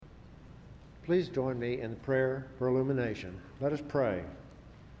Please join me in the prayer for illumination. Let us pray.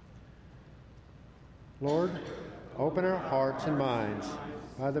 Lord, open our hearts and minds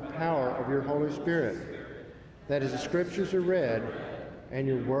by the power of your Holy Spirit, that as the Scriptures are read and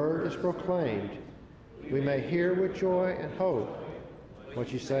your word is proclaimed, we may hear with joy and hope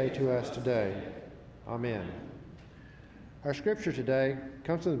what you say to us today. Amen. Our scripture today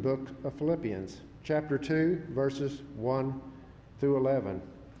comes from the book of Philippians, chapter 2, verses 1 through 11.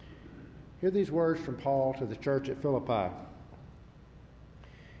 Hear these words from Paul to the church at Philippi.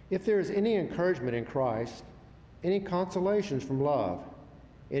 If there is any encouragement in Christ, any consolations from love,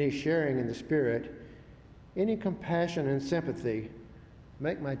 any sharing in the Spirit, any compassion and sympathy,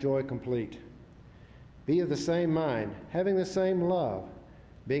 make my joy complete. Be of the same mind, having the same love,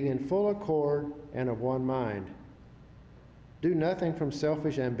 being in full accord and of one mind. Do nothing from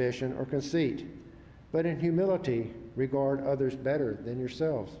selfish ambition or conceit, but in humility regard others better than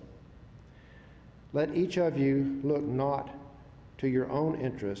yourselves. Let each of you look not to your own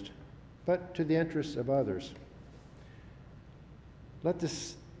interest, but to the interests of others. Let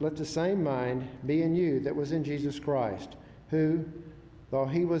the same mind be in you that was in Jesus Christ, who, though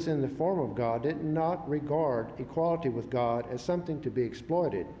he was in the form of God, did not regard equality with God as something to be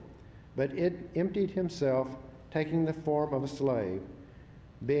exploited, but it emptied himself, taking the form of a slave,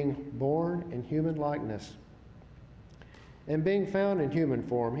 being born in human likeness. And being found in human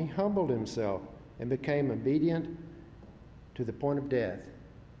form, he humbled himself and became obedient to the point of death,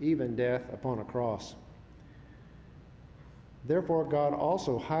 even death upon a cross. Therefore God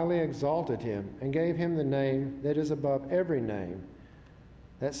also highly exalted him and gave him the name that is above every name,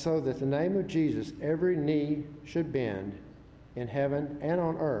 that so that the name of Jesus every knee should bend in heaven and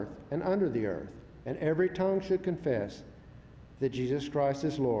on earth and under the earth, and every tongue should confess that Jesus Christ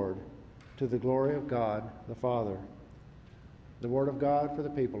is Lord, to the glory of God the Father. The word of God for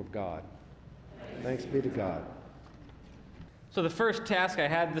the people of God. Thanks be to God. So the first task I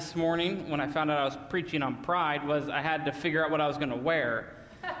had this morning when I found out I was preaching on pride was I had to figure out what I was going to wear.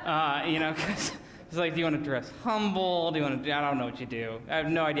 Because it's like, do you want to dress humble? I don't know what you do. I have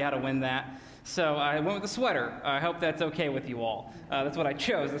no idea how to win that. So I went with a sweater. I hope that's okay with you all. That's what I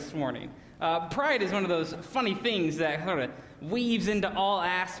chose this morning. Pride is one of those funny things that sort of weaves into all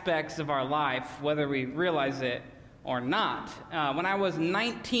aspects of our life, whether we realize it or not. When I was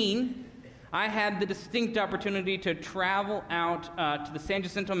 19, I had the distinct opportunity to travel out to the San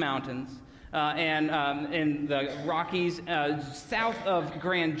Jacinto Mountains and in the Rockies south of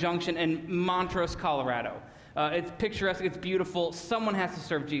Grand Junction in Montrose, Colorado. It's picturesque, it's beautiful. Someone has to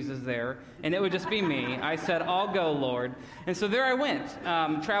serve Jesus there, and it would just be me. I said, I'll go, Lord. And so there I went,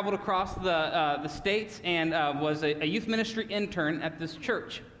 traveled across the states, and was a youth ministry intern at this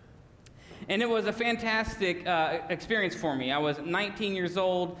church. And it was a fantastic experience for me. I was 19 years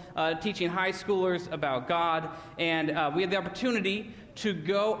old, teaching high schoolers about God, and we had the opportunity to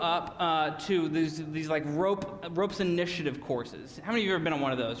go up to these like ropes initiative courses. How many of you have ever been on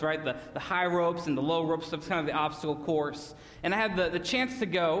one of those, right? The high ropes and the low ropes, so it's kind of the obstacle course. And I had the chance to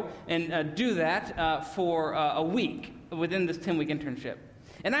go and do that for a week within this 10-week internship.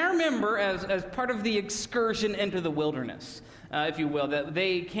 And I remember, as part of the excursion into the wilderness, if you will, that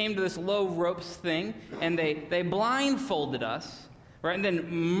they came to this low ropes thing, and they blindfolded us, right, and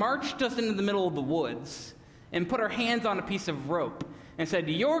then marched us into the middle of the woods and put our hands on a piece of rope and said,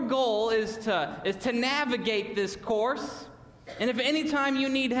 your goal is to navigate this course, and if any time you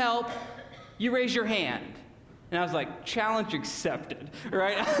need help, you raise your hand. And I was like, challenge accepted,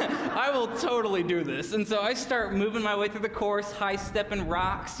 right? I will totally do this. And so I start moving my way through the course, high-stepping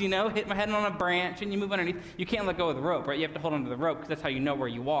rocks, hit my head on a branch, and you move underneath. You can't let go of the rope, right? You have to hold onto the rope because that's how you know where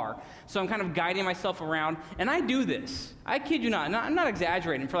you are. So I'm kind of guiding myself around, and I do this. I kid you not. I'm not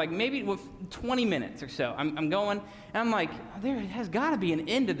exaggerating. For like maybe 20 minutes or so, I'm going, and I'm like, there has got to be an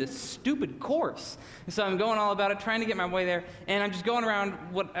end to this stupid course. And so I'm going all about it, trying to get my way there, and I'm just going around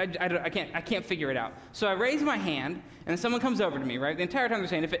what I can't figure it out. So I raise my hand, and someone comes over to me, right? The entire time they're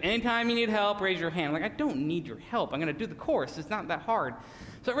saying, if at any time you need help, raise your hand. I'm like, I don't need your help. I'm going to do the course. It's not that hard.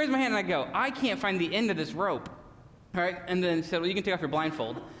 So I raise my hand, and I go, I can't find the end of this rope. All right? And then said, well, you can take off your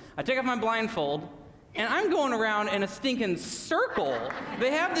blindfold. I take off my blindfold, and I'm going around in a stinking circle. They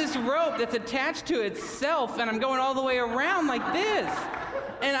have this rope that's attached to itself, and I'm going all the way around like this.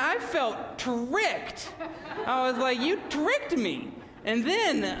 And I felt tricked. I was like, you tricked me. And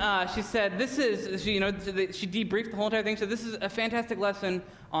then she said, she debriefed the whole entire thing. So this is a fantastic lesson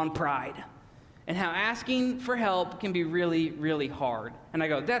on pride and how asking for help can be really, really hard. And I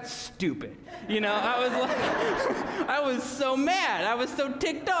go, that's stupid. I was so mad. I was so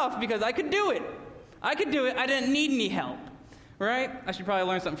ticked off because I could do it. I didn't need any help. right? I should probably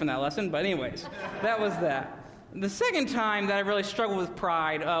learn something from that lesson, but anyways, that was that. The second time that I really struggled with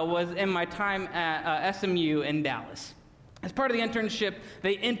pride was in my time at SMU in Dallas. As part of the internship,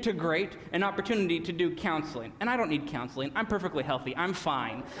 they integrate an opportunity to do counseling. And I don't need counseling. I'm perfectly healthy. I'm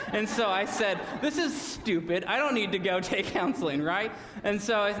fine. And so I said, this is stupid. I don't need to go take counseling, right? And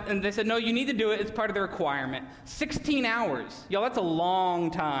they said, no, you need to do it. It's part of the requirement. 16 hours. Y'all, that's a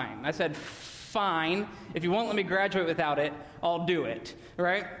long time. I said, fine. If you won't let me graduate without it, I'll do it,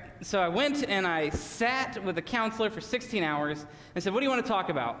 right? So I went and I sat with a counselor for 16 hours and said, what do you want to talk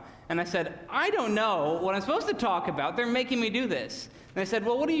about? And I said, I don't know what I'm supposed to talk about. They're making me do this. And I said,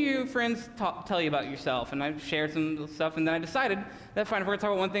 well, what do your friends tell you about yourself? And I shared some stuff, and then I decided, that's fine, if we're going to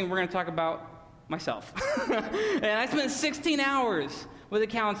talk about one thing, we're going to talk about myself. And I spent 16 hours with a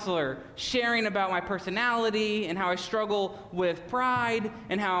counselor sharing about my personality and how I struggle with pride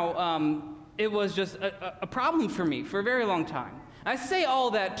and how it was just a problem for me for a very long time. I say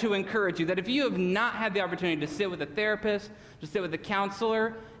all that to encourage you that if you have not had the opportunity to sit with a therapist, to sit with a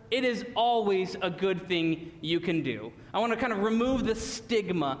counselor, it is always a good thing you can do. I want to kind of remove the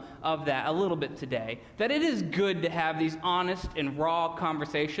stigma of that a little bit today, that it is good to have these honest and raw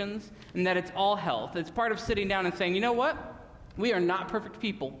conversations, and that it's all health. It's part of sitting down and saying, you know what? We are not perfect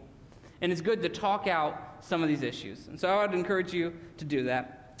people, and it's good to talk out some of these issues. And so I would encourage you to do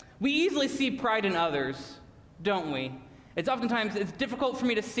that. We easily see pride in others, don't we? It's difficult for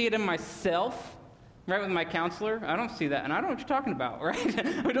me to see it in myself, right, with my counselor. I don't see that, and I don't know what you're talking about,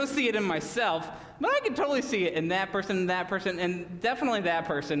 right? I don't see it in myself, but I can totally see it in that person, and definitely that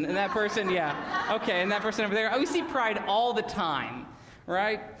person, and that person, yeah. Okay, and that person over there. We see pride all the time,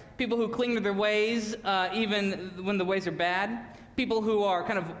 right? People who cling to their ways, even when the ways are bad. People who are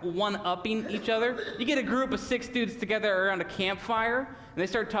kind of one-upping each other. You get a group of 6 dudes together around a campfire, and they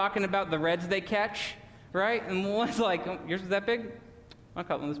start talking about the reds they catch, right? And one's like, oh, yours is that big? I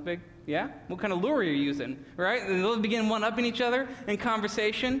caught one this big. Yeah? What kind of lure are you using? Right? And they'll begin one-upping each other in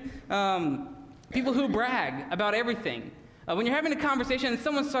conversation. People who brag about everything. When you're having a conversation and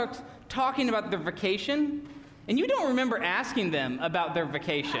someone starts talking about their vacation, and you don't remember asking them about their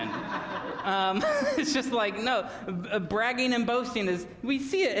vacation. It's just like, no, bragging and boasting we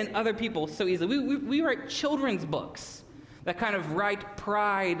see it in other people so easily. We write children's books that kind of write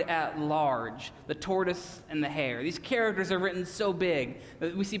pride at large, the tortoise and the hare. These characters are written so big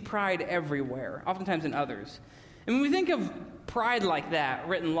that we see pride everywhere, oftentimes in others. And when we think of pride like that,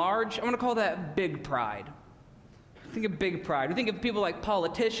 written large, I want to call that big pride. Think of big pride. We think of people like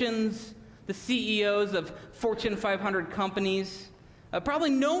politicians, the CEOs of Fortune 500 companies. Probably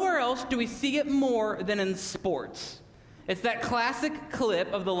nowhere else do we see it more than in sports. It's that classic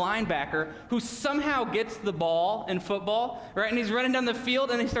clip of the linebacker who somehow gets the ball in football, right? And he's running down the field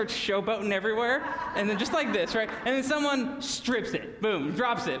and he starts showboating everywhere. And then just like this, right? And then someone strips it, boom,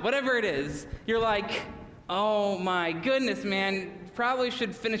 drops it, whatever it is. You're like, oh my goodness, man, probably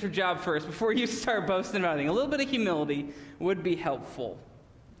should finish your job first before you start boasting about anything. A little bit of humility would be helpful.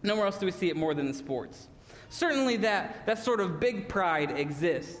 Nowhere else do we see it more than in sports. Certainly that sort of big pride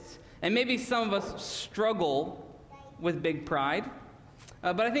exists. And maybe some of us struggle with big pride,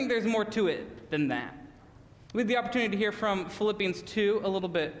 but I think there's more to it than that. We had the opportunity to hear from Philippians 2 a little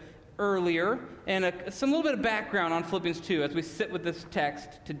bit earlier, and a little bit of background on Philippians 2 as we sit with this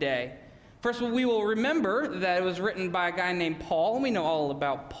text today. First, we will remember that it was written by a guy named Paul, and we know all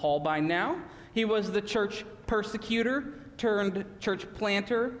about Paul by now. He was the church persecutor turned church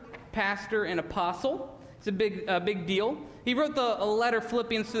planter, pastor, and apostle. It's a big deal. He wrote the letter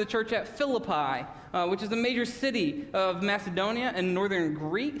Philippians to the church at Philippi, which is a major city of Macedonia in northern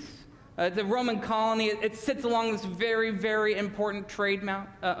Greece. It's a Roman colony. It sits along this very, very important trade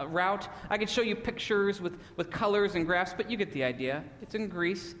route. I could show you pictures with colors and graphs, but you get the idea. It's in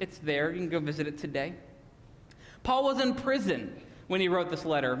Greece. It's there. You can go visit it today. Paul was in prison when he wrote this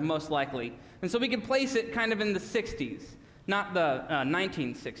letter, most likely. And so we can place it kind of in the 60s. Not the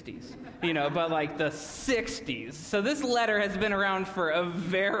 1960s, but like the 60s. So this letter has been around for a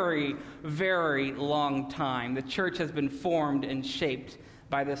very, very long time. The church has been formed and shaped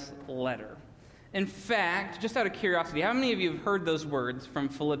by this letter. In fact, just out of curiosity, how many of you have heard those words from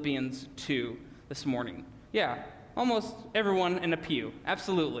Philippians 2 this morning? Yeah, almost everyone in a pew.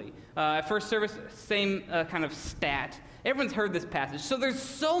 Absolutely. At first service, same kind of stat. Everyone's heard this passage. So there's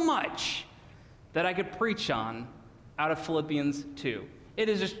so much that I could preach on out of Philippians 2. It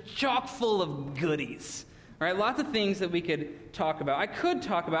is just chock full of goodies, right? Lots of things that we could talk about. I could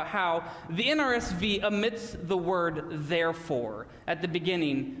talk about how the NRSV omits the word therefore at the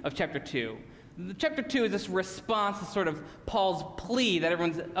beginning of chapter 2. Chapter 2 is this response to sort of Paul's plea that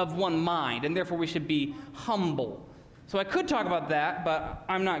everyone's of one mind, and therefore we should be humble. So I could talk about that, but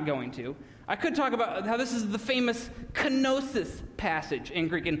I'm not going to. I could talk about how this is the famous kenosis passage in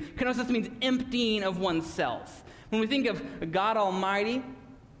Greek. And kenosis means emptying of oneself. When we think of God Almighty,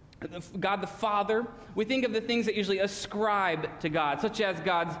 God the Father, we think of the things that usually ascribe to God, such as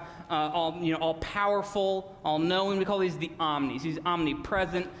God's all-powerful, all-knowing. We call these the omnis. He's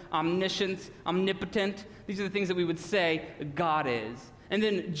omnipresent, omniscient, omnipotent. These are the things that we would say God is. And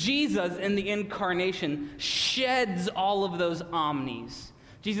then Jesus in the incarnation sheds all of those omnis.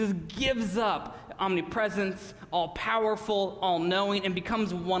 Jesus gives up omnipresence, all-powerful, all-knowing, and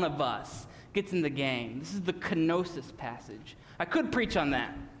becomes one of us, gets in the game. This is the kenosis passage. I could preach on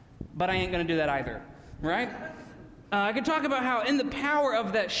that, but I ain't going to do that either, right? I could talk about how in the power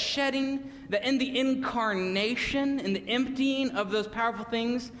of that shedding, that in the incarnation, in the emptying of those powerful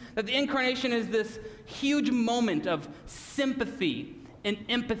things, that the incarnation is this huge moment of sympathy and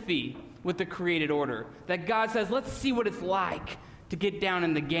empathy with the created order. That God says, let's see what it's like to get down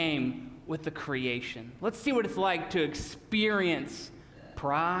in the game with the creation. Let's see what it's like to experience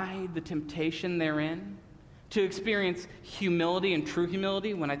pride, the temptation therein, to experience humility and true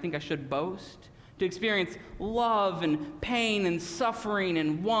humility when I think I should boast, to experience love and pain and suffering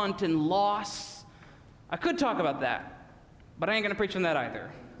and want and loss. I could talk about that, but I ain't going to preach on that either,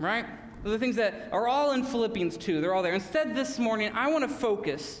 right? Those are things that are all in Philippians 2. They're all there. Instead, this morning, I want to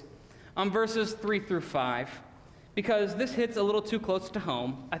focus on verses 3 through 5, because this hits a little too close to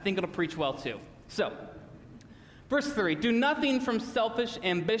home. I think it'll preach well too. So, verse 3, do nothing from selfish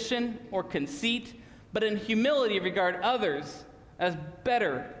ambition or conceit, but in humility regard others as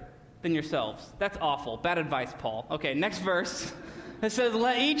better than yourselves. That's awful. Bad advice, Paul. Okay, next verse. It says,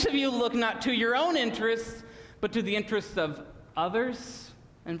 let each of you look not to your own interests, but to the interests of others.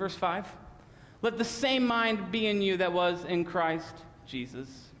 In verse 5, let the same mind be in you that was in Christ Jesus.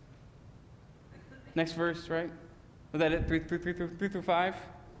 Next verse, right? Was that it? 3 through 5?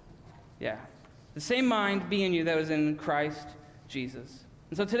 Yeah. The same mind be in you that was in Christ Jesus.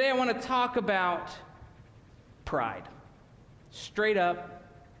 And so today I want to talk about pride. Straight up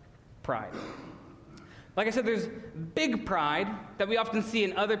pride. Like I said, there's big pride that we often see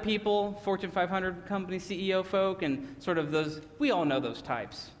in other people, Fortune 500 company CEO folk, and sort of those, we all know those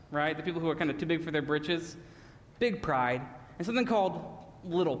types, right? The people who are kind of too big for their britches. Big pride, and something called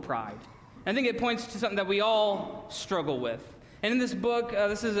little pride. And I think it points to something that we all struggle with. And in this book,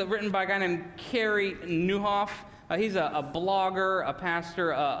 this is written by a guy named Carey Nieuwhof. He's a blogger, a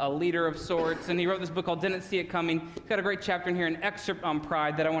pastor, a leader of sorts, and he wrote this book called Didn't See It Coming. He's got a great chapter in here, an excerpt on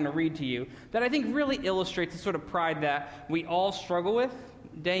pride that I want to read to you, that I think really illustrates the sort of pride that we all struggle with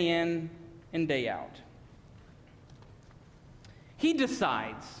day in and day out. He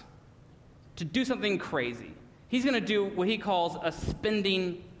decides to do something crazy. He's going to do what he calls a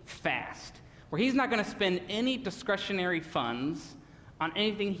spending fast, where he's not going to spend any discretionary funds on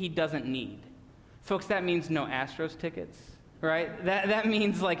anything he doesn't need. Folks, that means no Astros tickets, right? That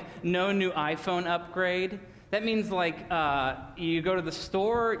means like no new iPhone upgrade. That means like you go to the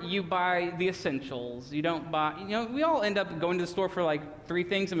store, you buy the essentials. You don't buy, we all end up going to the store for like 3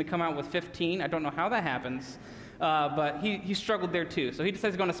 things and we come out with 15. I don't know how that happens, but he struggled there too. So he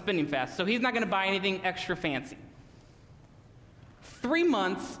decides to go on a spending fast. So he's not going to buy anything extra fancy. 3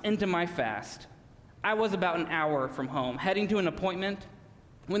 months into my fast, I was about an hour from home, heading to an appointment,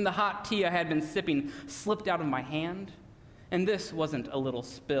 when the hot tea I had been sipping slipped out of my hand. And this wasn't a little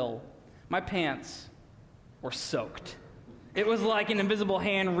spill. My pants were soaked. It was like an invisible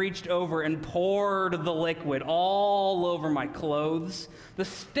hand reached over and poured the liquid all over my clothes. The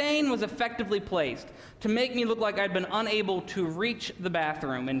stain was effectively placed to make me look like I'd been unable to reach the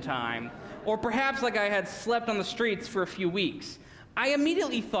bathroom in time, or perhaps like I had slept on the streets for a few weeks. I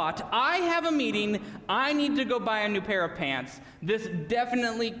immediately thought, I have a meeting, I need to go buy a new pair of pants. This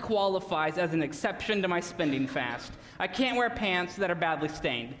definitely qualifies as an exception to my spending fast. I can't wear pants that are badly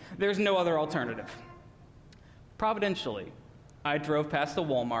stained. There's no other alternative. Providentially, I drove past the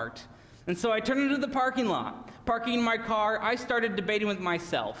Walmart, and so I turned into the parking lot. Parking my car, I started debating with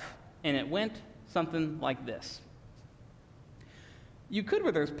myself, and it went something like this. You could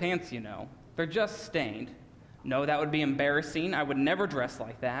wear those pants, They're just stained. No, that would be embarrassing. I would never dress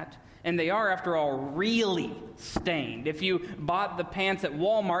like that. And they are, after all, really stained. If you bought the pants at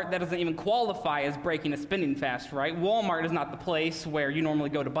Walmart, that doesn't even qualify as breaking a spending fast, right? Walmart is not the place where you normally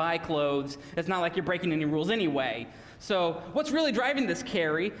go to buy clothes. It's not like you're breaking any rules anyway. So what's really driving this,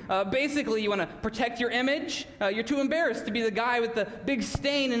 Carey? Basically, you want to protect your image. You're too embarrassed to be the guy with the big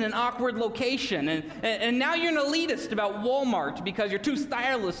stain in an awkward location. And now you're an elitist about Walmart because you're too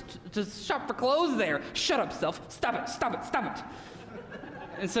stylish to shop for clothes there. Shut up, self. Stop it.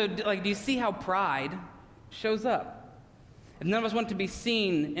 And so, do you see how pride shows up? if none of us want to be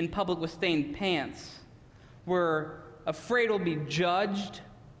seen in public with stained pants, we're afraid we'll be judged,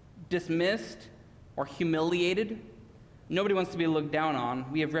 dismissed, or humiliated. Nobody wants to be looked down on.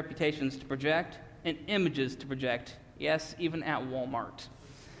 We have reputations to project and images to project. Yes, even at Walmart.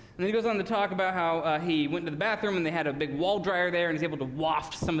 And then he goes on to talk about how he went to the bathroom and they had a big wall dryer there and he's able to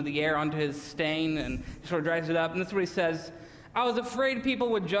waft some of the air onto his stain and sort of dries it up. And this is what he says: I was afraid people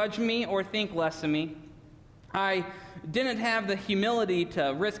would judge me or think less of me. I didn't have the humility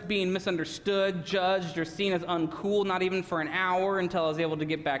to risk being misunderstood, judged, or seen as uncool, not even for an hour, until I was able to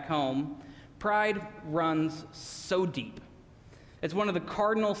get back home. Pride runs so deep. It's one of the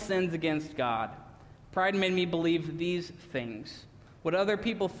cardinal sins against God. Pride made me believe these things. What other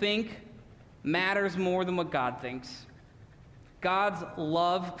people think matters more than what God thinks. God's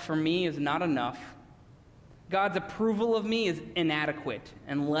love for me is not enough. God's approval of me is inadequate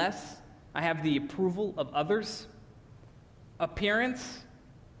unless I have the approval of others. Appearance,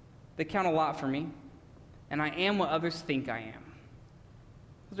 they count a lot for me, and I am what others think I am.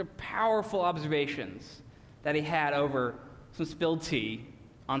 Those are powerful observations that he had over some spilled tea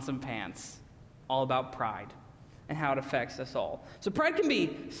on some pants, all about pride and how it affects us all. So pride can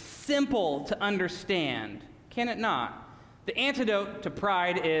be simple to understand, can it not? The antidote to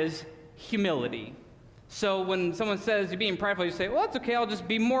pride is humility. So when someone says you're being prideful, you say, well, that's okay, I'll just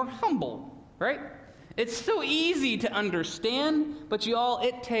be more humble, right? It's so easy to understand, but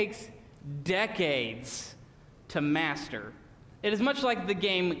it takes decades to master. It is much like the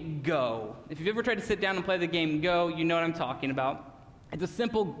game Go. If you've ever tried to sit down and play the game Go, you know what I'm talking about. It's a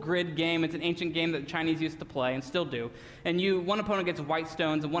simple grid game. It's an ancient game that the Chinese used to play and still do. And one opponent gets white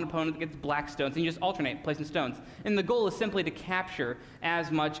stones and one opponent gets black stones, and you just alternate placing stones. And the goal is simply to capture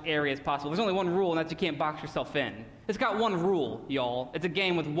as much area as possible. There's only one rule, and that's you can't box yourself in. It's got one rule, y'all. It's a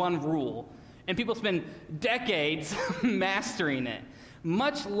game with one rule. And people spend decades mastering it,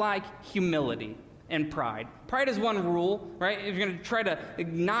 much like humility and pride. Pride is one rule, right? If you're going to try to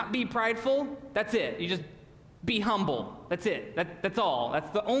not be prideful, that's it. You just be humble. That's it. That's all. That's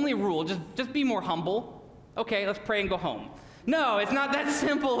the only rule. Just be more humble. Okay, let's pray and go home. No, it's not that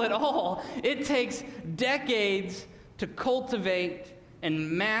simple at all. It takes decades to cultivate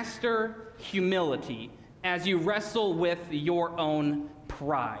and master humility as you wrestle with your own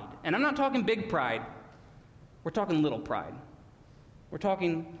pride. And I'm not talking big pride. We're talking little pride. We're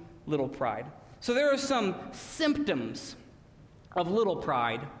talking little pride. So there are some symptoms of little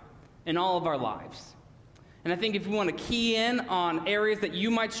pride in all of our lives. And I think if we want to key in on areas that you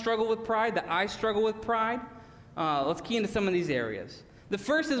might struggle with pride, that I struggle with pride, let's key into some of these areas. The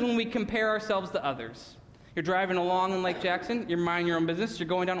first is when we compare ourselves to others. You're driving along in Lake Jackson, you're minding your own business, you're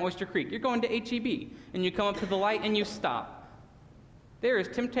going down Oyster Creek, you're going to H-E-B, and you come up to the light and you stop. There is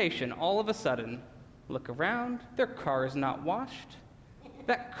temptation all of a sudden. Look around, their car is not washed.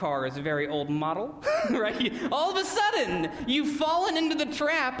 That car is a very old model, right? All of a sudden, you've fallen into the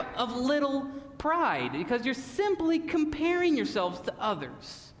trap of little pride because you're simply comparing yourselves to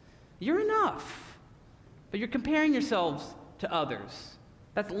others. You're enough, but you're comparing yourselves to others.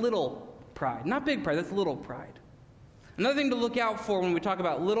 That's little pride, not big pride, that's little pride. Another thing to look out for when we talk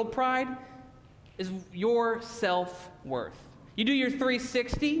about little pride is your self-worth. You do your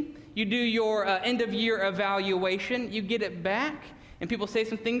 360, you do your end-of-year evaluation, you get it back, and people say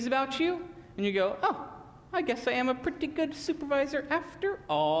some things about you, and you go, oh, I guess I am a pretty good supervisor after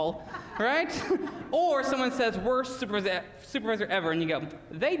all, right? Or someone says, worst supervisor ever, and you go,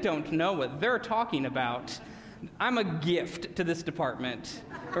 they don't know what they're talking about. I'm a gift to this department,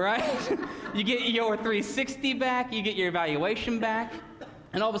 right? You get your 360 back, you get your evaluation back,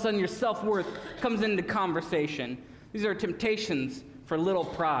 and all of a sudden your self-worth comes into conversation. These are temptations for little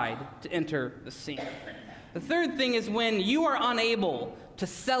pride to enter the scene. The third thing is when you are unable to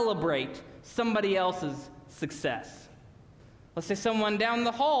celebrate somebody else's success. Let's say someone down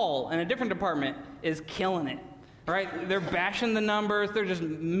the hall in a different department is killing it, right? They're bashing the numbers, they're just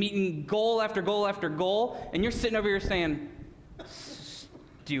meeting goal after goal after goal, and you're sitting over here saying,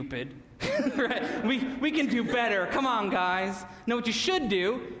 stupid, right? We can do better. Come on, guys. No, what you should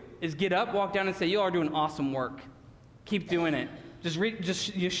do is get up, walk down, and say, you are doing awesome work. Keep doing it.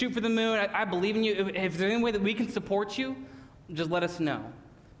 Just you shoot for the moon. I believe in you. If there's any way that we can support you, just let us know.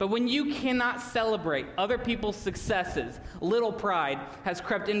 But when you cannot celebrate other people's successes, little pride has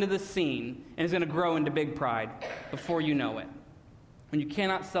crept into the scene and is going to grow into big pride before you know it. When you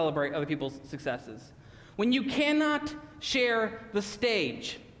cannot celebrate other people's successes. When you cannot share the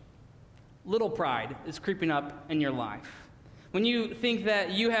stage, little pride is creeping up in your life. When you think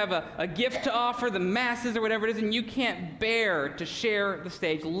that you have a gift to offer the masses or whatever it is, and you can't bear to share the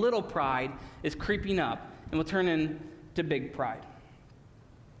stage, little pride is creeping up and will turn into to big pride.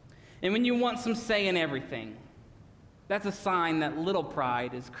 And when you want some say in everything, that's a sign that little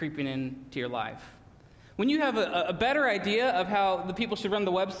pride is creeping into your life. When you have a better idea of how the people should run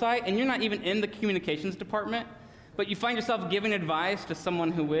the website, and you're not even in the communications department, but you find yourself giving advice to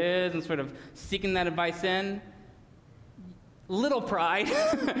someone who is and sort of seeking that advice in, little pride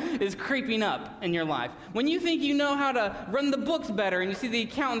is creeping up in your life. When you think you know how to run the books better and you see the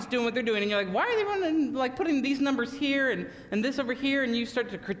accountants doing what they're doing and you're like, why are they running, like putting these numbers here and this over here? And you start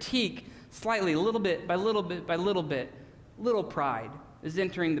to critique slightly, little bit by little bit by little bit. Little pride is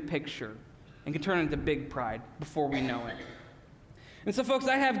entering the picture and can turn into big pride before we know it. And so, folks,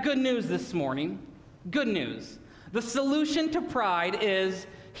 I have good news this morning. Good news. The solution to pride is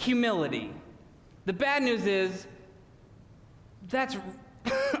humility. The bad news is that's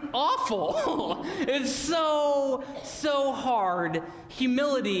awful. It's so hard.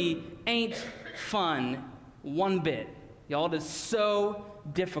 Humility ain't fun one bit. Y'all, it is so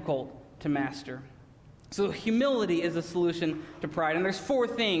difficult to master. So humility is a solution to pride. And there's 4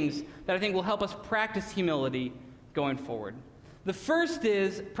 things that I think will help us practice humility going forward. The first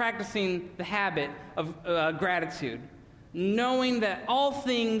is practicing the habit of gratitude, knowing that all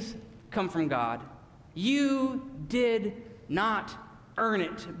things come from God. You did not earn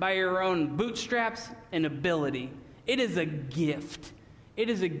it by your own bootstraps and ability. It is a gift. It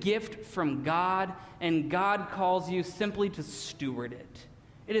is a gift from God, and God calls you simply to steward it.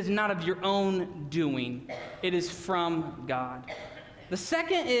 It is not of your own doing. It is from God. The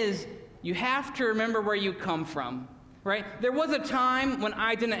second is you have to remember where you come from, right? There was a time when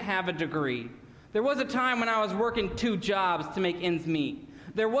I didn't have a degree. There was a time when I was working 2 jobs to make ends meet.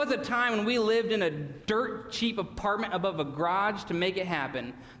 There was a time when we lived in a dirt cheap apartment above a garage to make it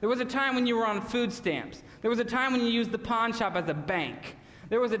happen. There was a time when you were on food stamps. There was a time when you used the pawn shop as a bank.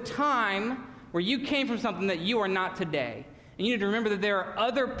 There was a time where you came from something that you are not today. And you need to remember that there are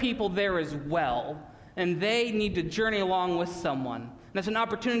other people there as well, and they need to journey along with someone. And that's an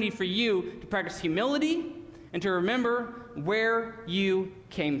opportunity for you to practice humility and to remember where you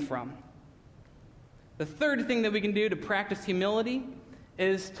came from. The third thing that we can do to practice humility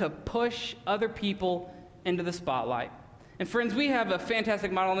is to push other people into the spotlight. And friends, we have a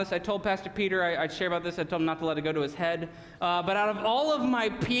fantastic model on this. I told Pastor Peter I'd share about this. I told him not to let it go to his head. But out of all of my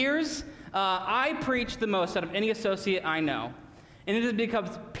peers, I preach the most out of any associate I know. And it is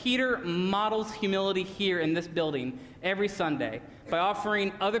because Peter models humility here in this building every Sunday by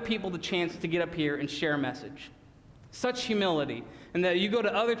offering other people the chance to get up here and share a message. Such humility. And that you go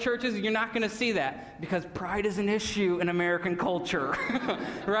to other churches, you're not going to see that because pride is an issue in American culture,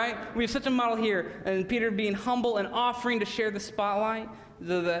 right? We have such a model here, and Peter being humble and offering to share the spotlight,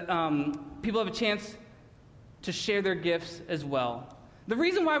 people have a chance to share their gifts as well. The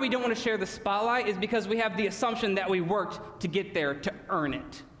reason why we don't want to share the spotlight is because we have the assumption that we worked to get there to earn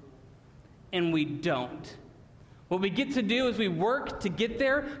it, and we don't. What we get to do is we work to get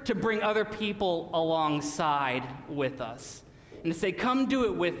there to bring other people alongside with us. And to say, come do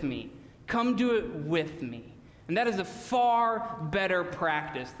it with me. Come do it with me. And that is a far better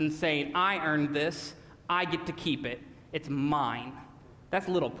practice than saying, I earned this, I get to keep it, it's mine. That's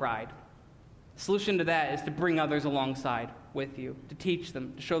little pride. The solution to that is to bring others alongside with you, to teach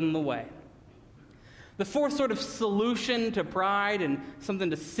them, to show them the way. The fourth sort of solution to pride and something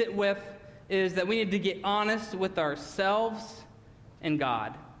to sit with is that we need to get honest with ourselves and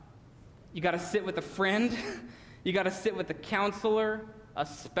God. You got to sit with a friend. You got to sit with a counselor, a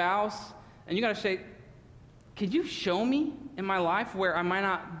spouse, and you got to say, can you show me in my life where I might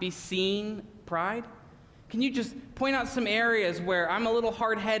not be seeing pride? Can you just point out some areas where I'm a little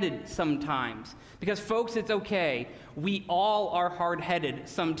hard-headed sometimes? Because, folks, it's okay. We all are hard-headed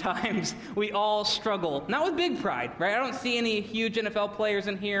sometimes. We all struggle. Not with big pride, right? I don't see any huge NFL players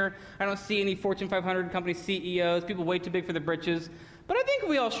in here. I don't see any Fortune 500 company CEOs, people way too big for the britches. But I think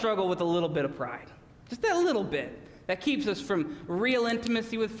we all struggle with a little bit of pride. Just that little bit. That keeps us from real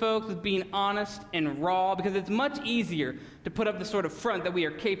intimacy with folks, with being honest and raw, because it's much easier to put up the sort of front that we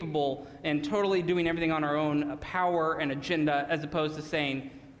are capable and totally doing everything on our own power and agenda, as opposed to saying,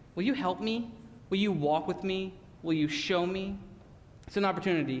 will you help me? Will you walk with me? Will you show me? It's an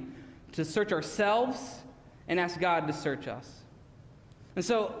opportunity to search ourselves and ask God to search us. And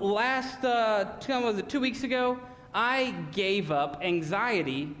so last, 2 weeks ago, I gave up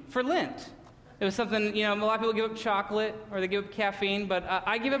anxiety for Lent. It was something, a lot of people give up chocolate or they give up caffeine, but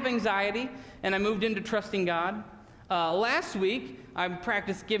I gave up anxiety and I moved into trusting God. Last week, I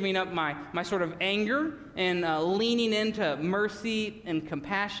practiced giving up my sort of anger and leaning into mercy and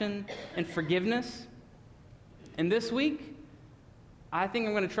compassion and forgiveness. And this week, I think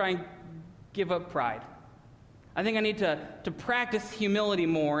I'm going to try and give up pride. I think I need to practice humility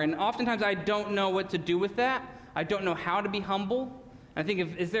more, and oftentimes I don't know what to do with that. I don't know how to be humble. I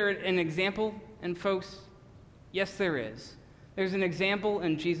think, is there an example? And folks, yes, there is. There's an example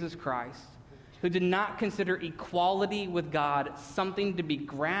in Jesus Christ, who did not consider equality with God something to be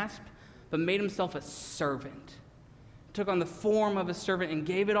grasped, but made himself a servant. Took on the form of a servant and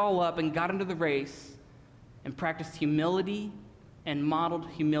gave it all up and got into the race and practiced humility and modeled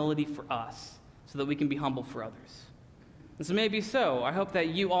humility for us so that we can be humble for others. And so maybe so. I hope that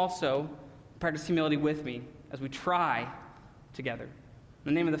you also practice humility with me as we try together. In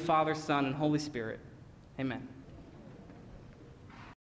the name of the Father, Son, and Holy Spirit, amen.